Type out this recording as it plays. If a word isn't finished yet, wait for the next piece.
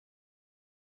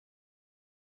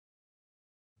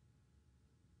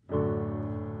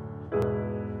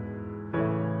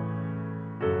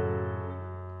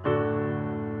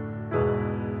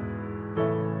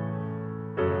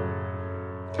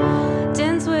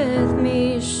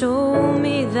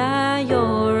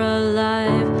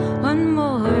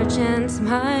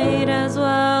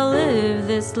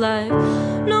this life.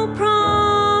 No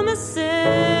promises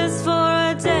for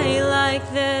a day like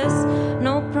this.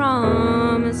 No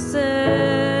promises.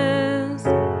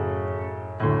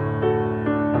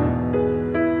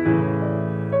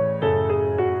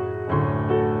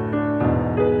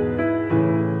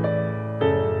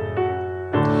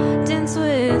 Dance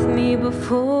with me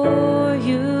before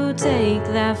you take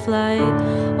that flight.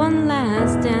 One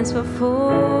last dance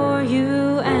before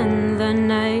you end the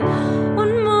night.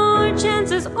 One more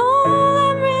chance is all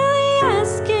I'm really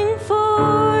asking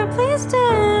for. Please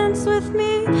dance with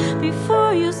me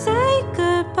before you say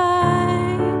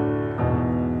goodbye.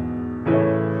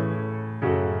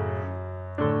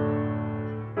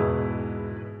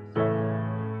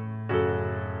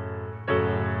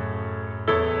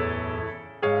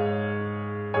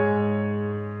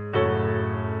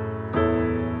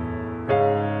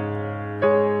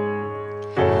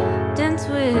 Dance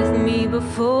with me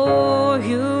before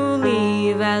you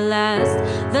leave at last.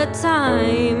 The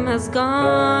time has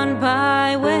gone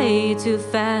by way too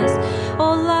fast.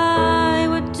 All I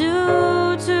would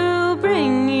do to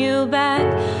bring you back,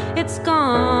 it's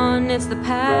gone, it's the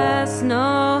past.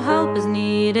 No help is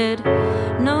needed.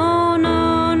 No,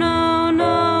 no, no,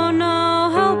 no, no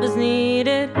help is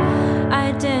needed.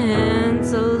 I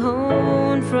dance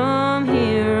alone from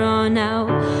here on out.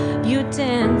 You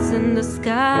dance in the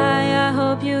sky, I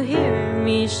hope you hear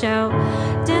me shout.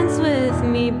 Dance with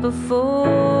me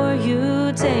before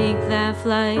you take that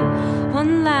flight.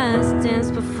 One last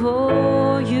dance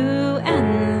before you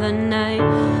end the night.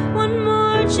 One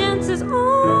more chance is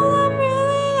all I'm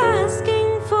really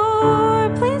asking for.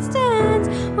 Please dance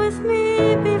with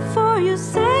me before you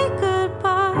say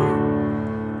goodbye.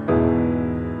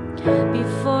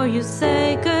 Before you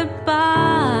say goodbye.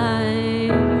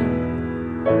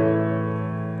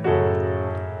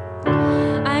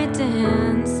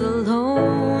 Dance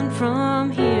alone from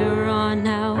here on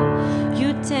out.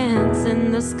 You dance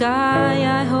in the sky,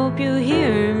 I hope you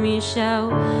hear me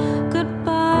shout. Goodbye.